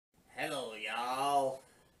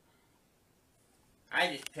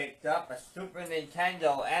picked up a Super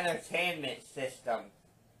Nintendo Entertainment System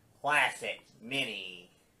Classic Mini.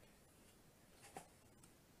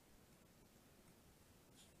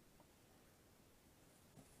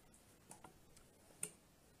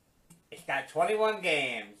 It's got 21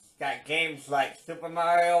 games. It's got games like Super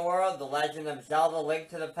Mario World, The Legend of Zelda: Link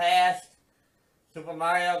to the Past, Super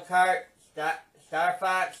Mario Kart, Star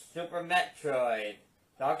Fox, Super Metroid,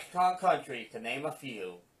 Donkey Kong Country, to name a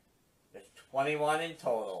few. There's 21 in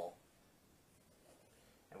total.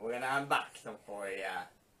 And we're going to unbox them for you.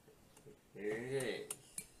 Here it is.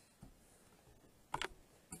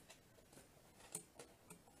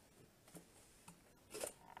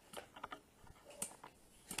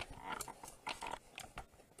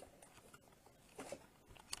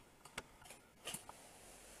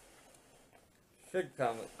 Should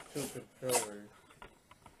come with 2 controllers.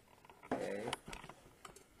 Okay.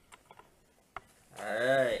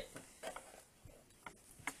 Alright.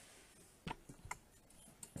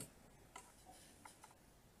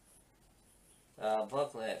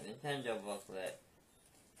 Booklet, Nintendo booklet.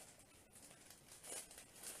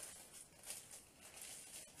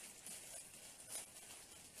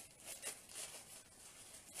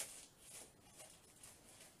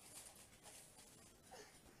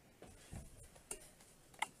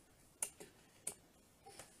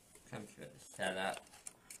 Comes with the setup.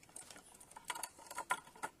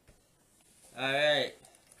 Alright.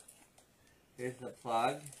 Here's the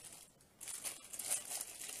plug.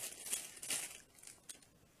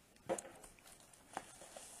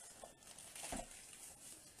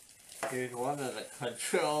 Here's one of the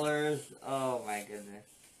controllers. Oh my goodness.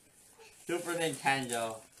 Super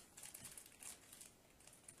Nintendo.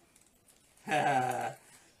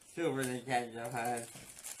 Super Nintendo, huh?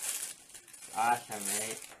 Awesome,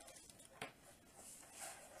 right?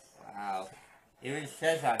 Wow. Even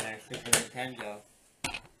says on there, Super Nintendo.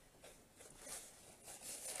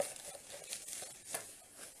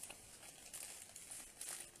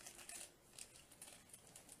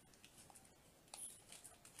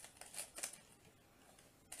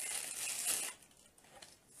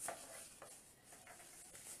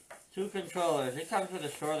 Two controllers. It comes with a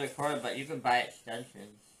shorter cord, but you can buy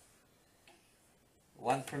extensions.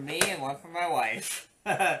 One for me and one for my wife.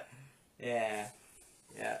 Yeah.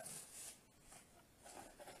 Yeah.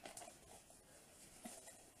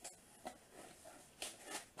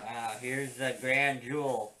 Wow, here's the grand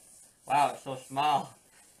jewel. Wow, it's so small.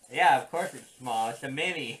 Yeah, of course it's small. It's a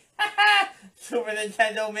mini. Super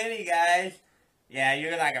Nintendo Mini, guys. Yeah,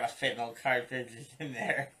 you're not gonna fit no cartridges in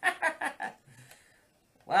there.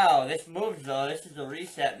 Wow, this moves though. This is a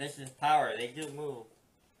reset and this is power. They do move.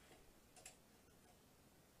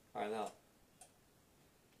 Or no.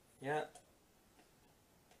 Yep.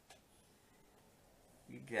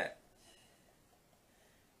 You get.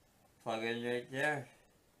 Plug in right there.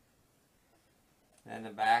 And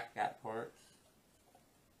the back got ports.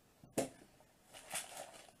 Here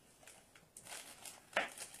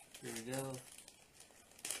we go.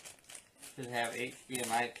 Should have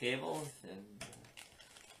HDMI cables and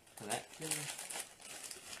connections.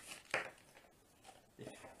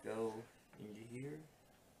 Just go into here.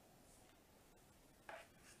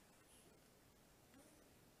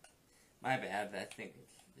 My bad, I think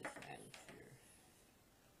it's this end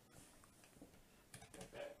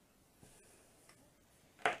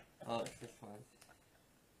here. Oh, it's this one.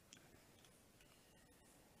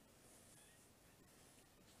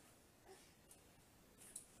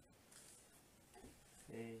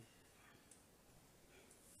 Okay.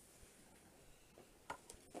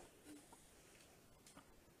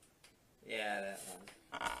 Yeah, that one.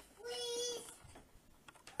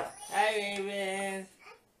 Hi, Raven.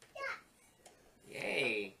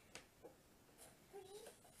 Yay.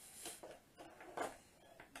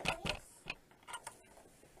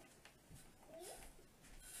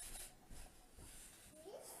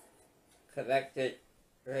 Connect it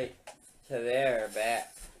right to there,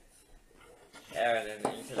 back. There, and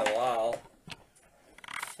then into the wall.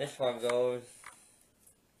 This one goes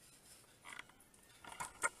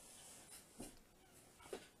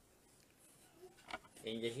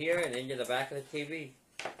into here and into the back of the TV.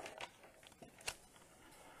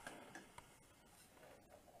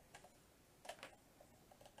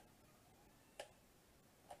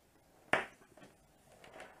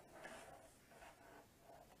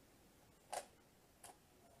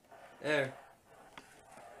 There.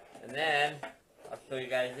 And then, I'll show you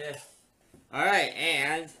guys this. Alright,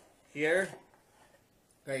 and here,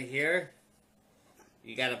 right here,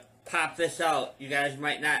 you gotta pop this out. You guys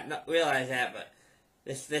might not realize that, but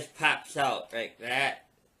this pops out, like that.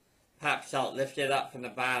 Pops out, lift it up from the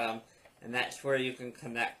bottom. And that's where you can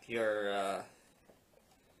connect your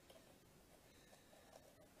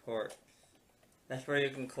ports. That's where you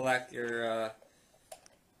can collect your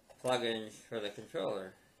plugins for the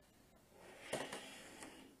controller.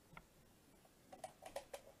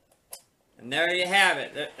 And there you have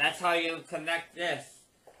it. That's how you connect this.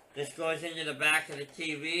 This goes into the back of the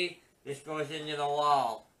TV. This goes into the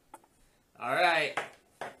wall. Alright.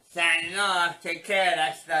 Signing off. Take care.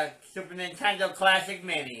 That's the Super Nintendo Classic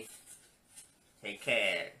Mini. Take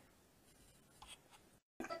care.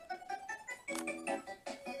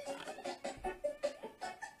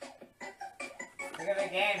 Look at the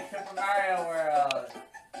game, Super Mario World.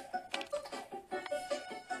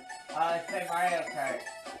 Oh, let's play Mario Kart.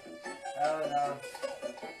 Oh no.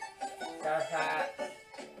 Star Fox.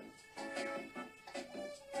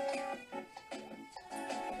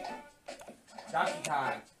 Donkey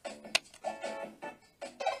Kong.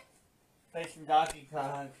 Play some Donkey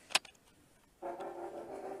Kong.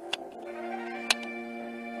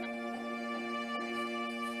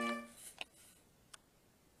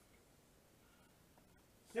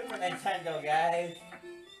 Super Nintendo, guys.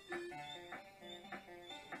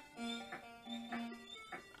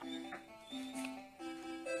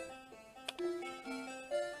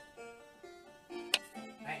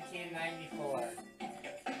 '94.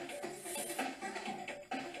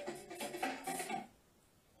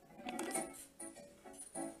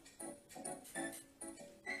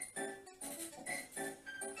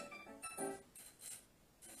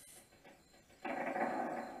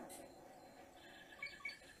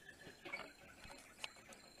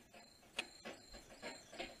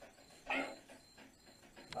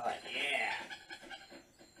 Oh yeah.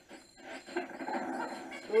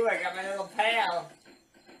 Ooh, I got my little pail.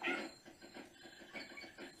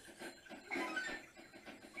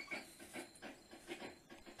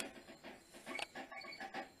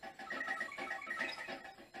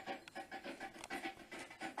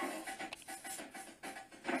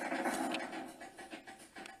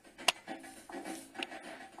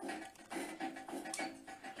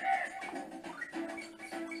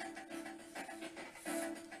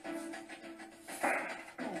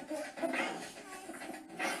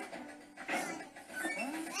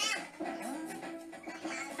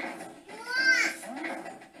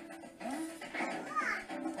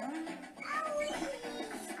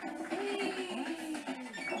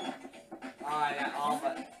 I got all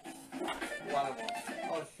but one of them.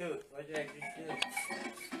 Oh shoot, what did I just do?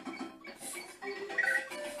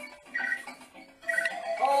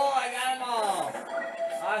 Oh, I got them all!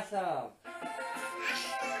 Awesome!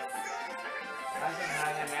 I think how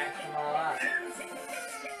I max them all up.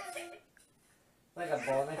 Like a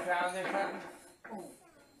bonus round or something?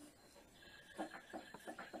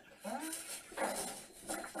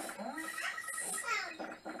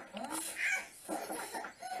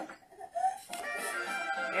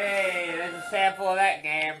 Hey, there's a sample of that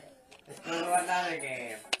game. Let's go to another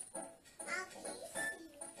game.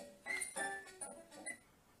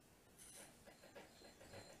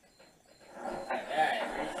 Alright,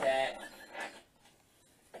 reset.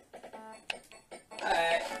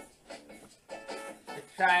 Alright.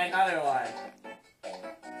 Let's try another one.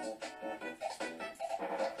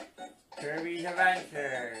 Kirby's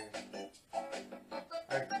Adventure.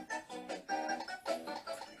 Or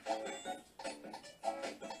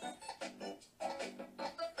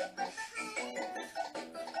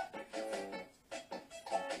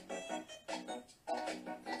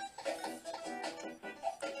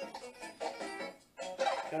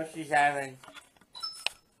Yoshi's Island.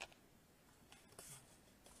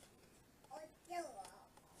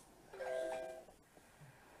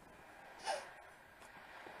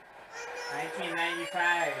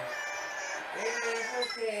 $19.95.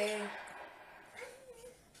 It's okay.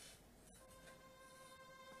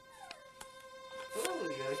 Ooh,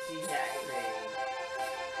 Yoshi's Island.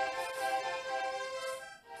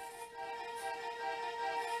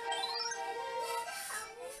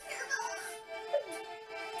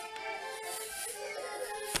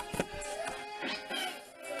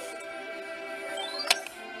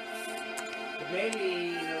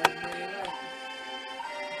 Maybe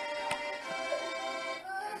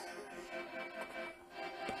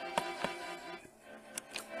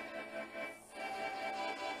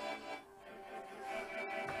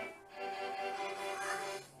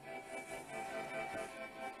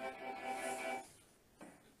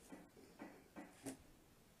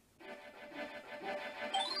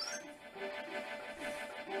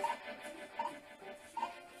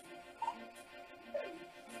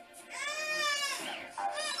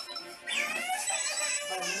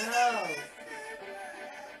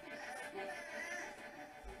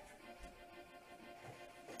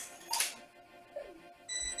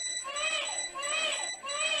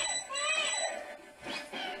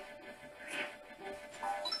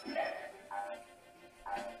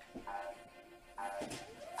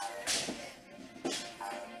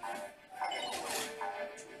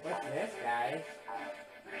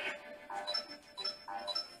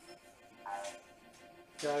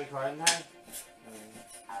Still recording time?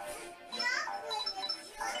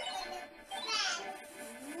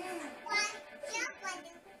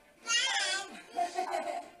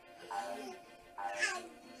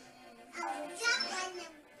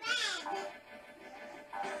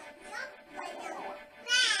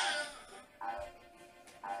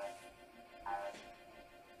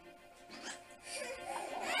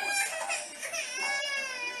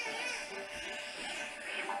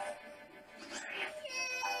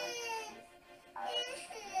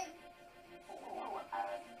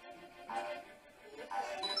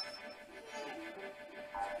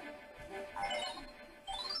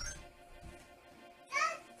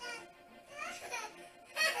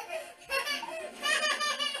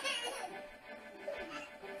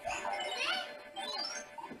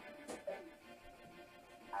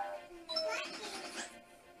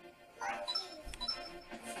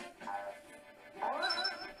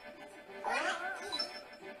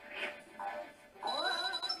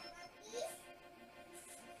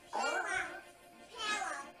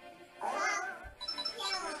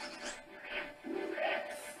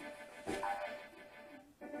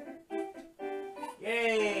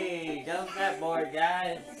 Yay! Done with that board,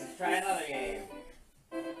 guys. Let's try another game.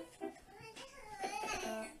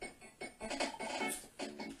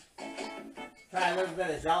 Try a little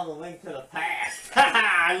bit of Zelda Link to the Past.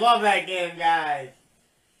 I love that game, guys.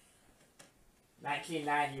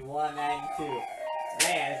 1991, 92.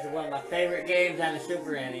 Man, this is one of my favorite games on the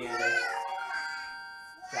Super NES.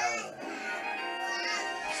 Zelda.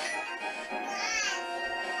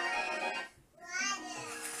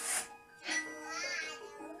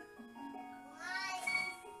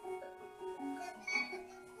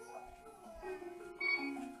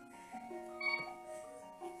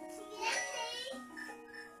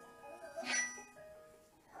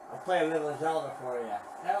 I'll play a little Zelda for you.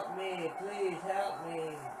 Help me, please help me.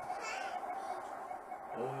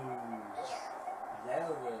 Ooh,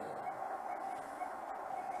 Zelda.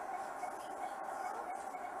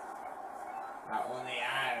 Not only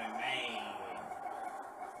Iron Man.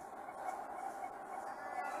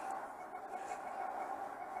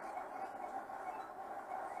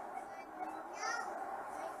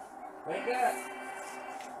 Wake up!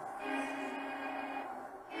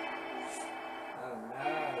 Oh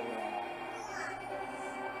no!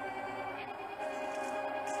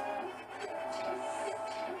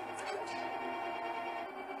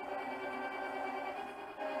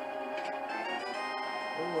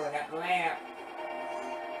 Ooh, I got the lamp.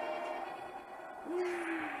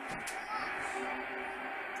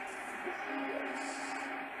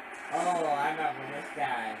 Oh, I remember this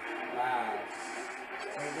guy. Wow.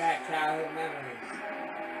 Bring back childhood memories.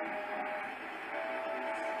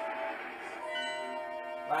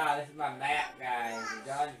 Wow, this is my map, guys. The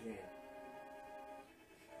dungeon.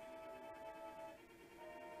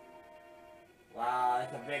 Wow,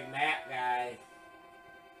 it's a big map, guys.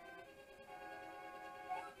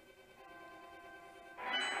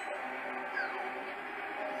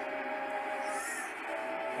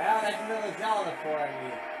 Well, that's a little Zelda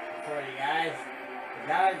for you guys. The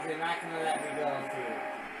guards are not going to let me go through.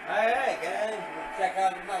 Alright, guys, we'll check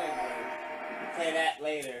out the motherboard. We'll say that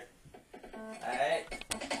later. Alright.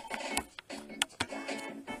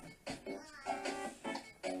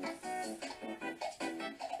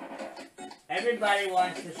 Everybody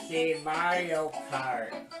wants to see Mario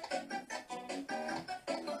Kart.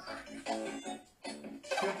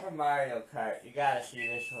 Super Mario Kart. You gotta see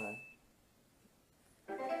this one.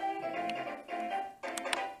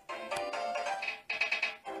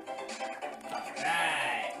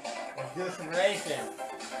 Alright. Let's do some racing.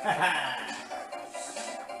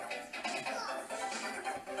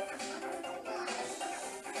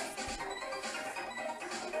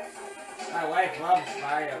 My wife loves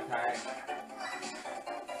Mario Kart.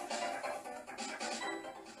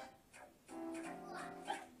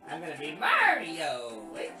 I'm gonna be Mario!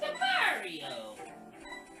 It's a Mario!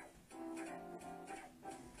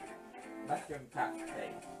 Mushroom top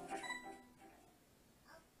steak.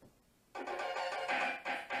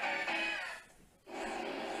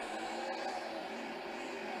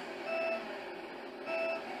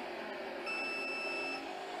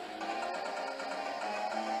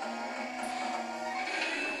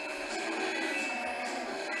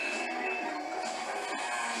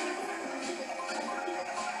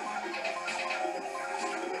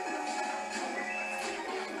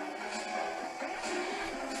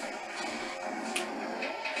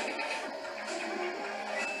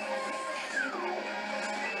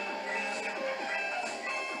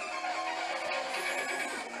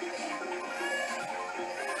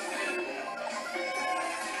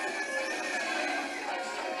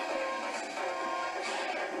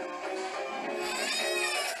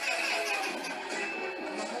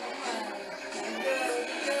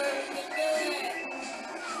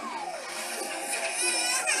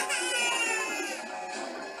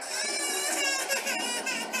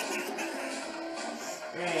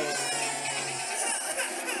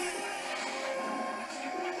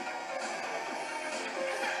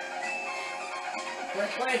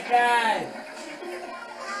 place, guys.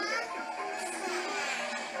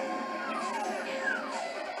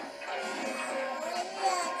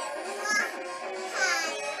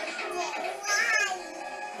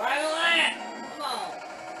 Final lap. Come on.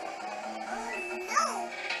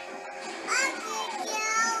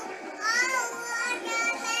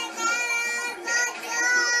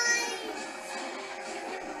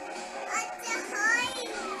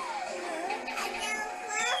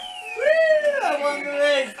 Woo! I won the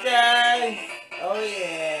race, guys. Oh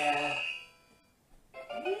yeah.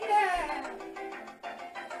 Yeah.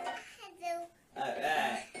 All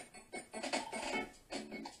right.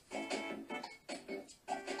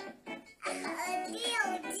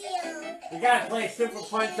 We gotta play Super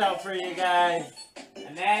Punch Out for you guys.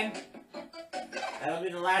 And then, that'll be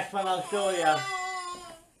the last one I'll show you.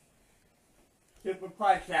 Super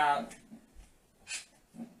Punch Out.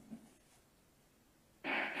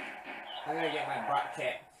 I'm gonna get my butt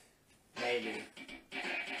kicked. Maybe.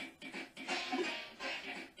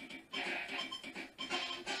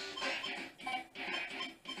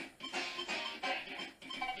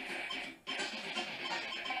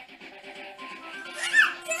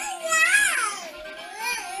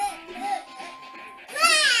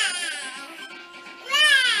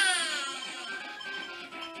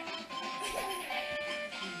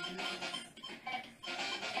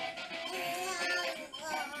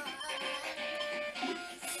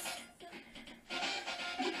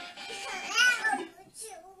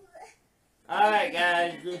 Alright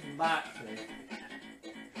guys, do some boxing.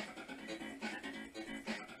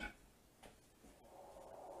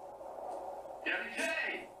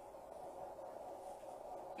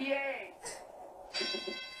 Yay!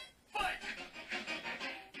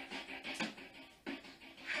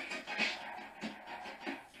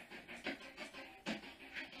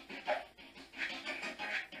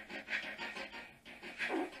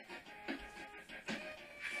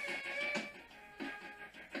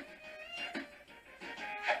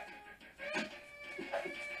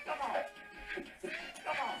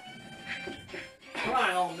 Come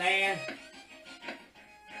on, old man.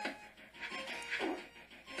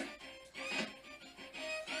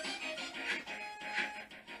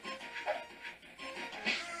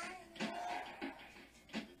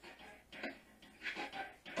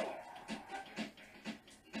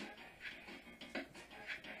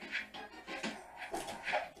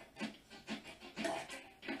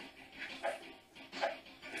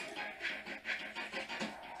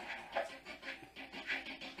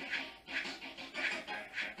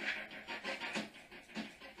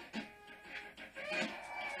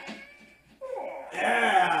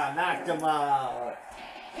 Yeah, knocked him out.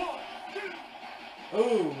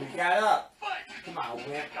 Ooh, we got up. Come on,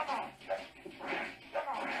 Wimp.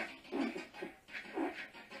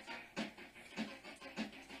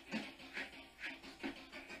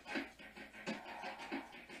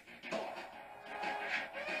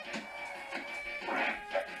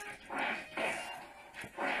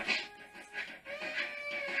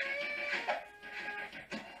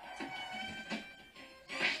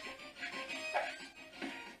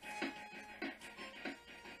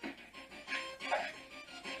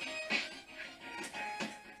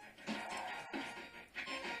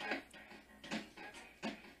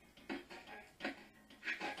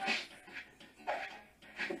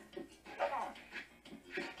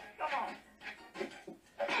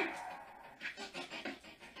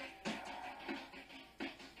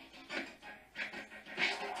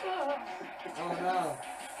 Oh no.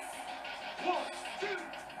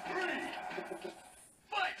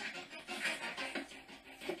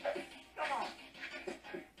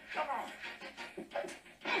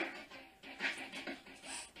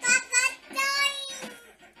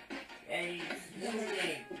 Hey,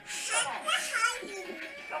 losing.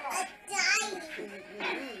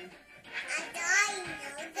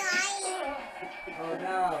 Oh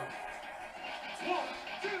no.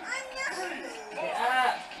 Get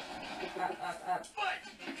up. Up.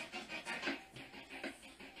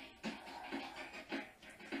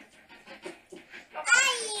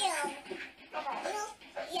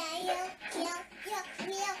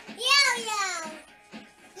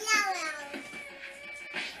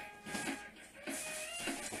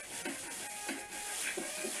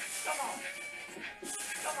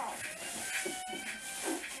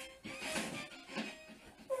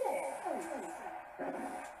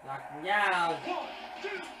 Knock me down.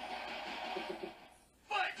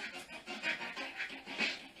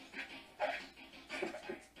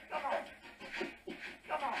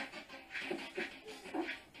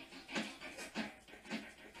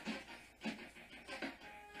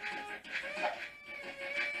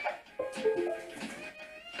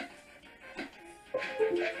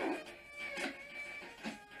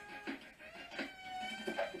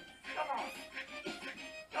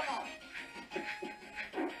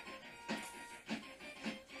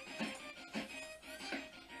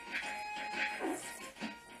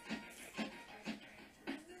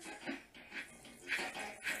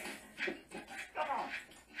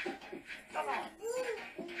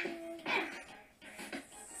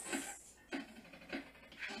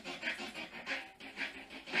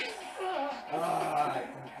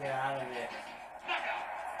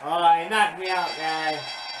 knocked me out, guys.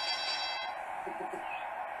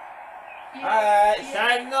 Alright,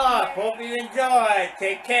 signing off. Hope you enjoyed.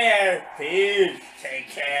 Take care. Peace. Take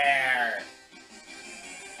care.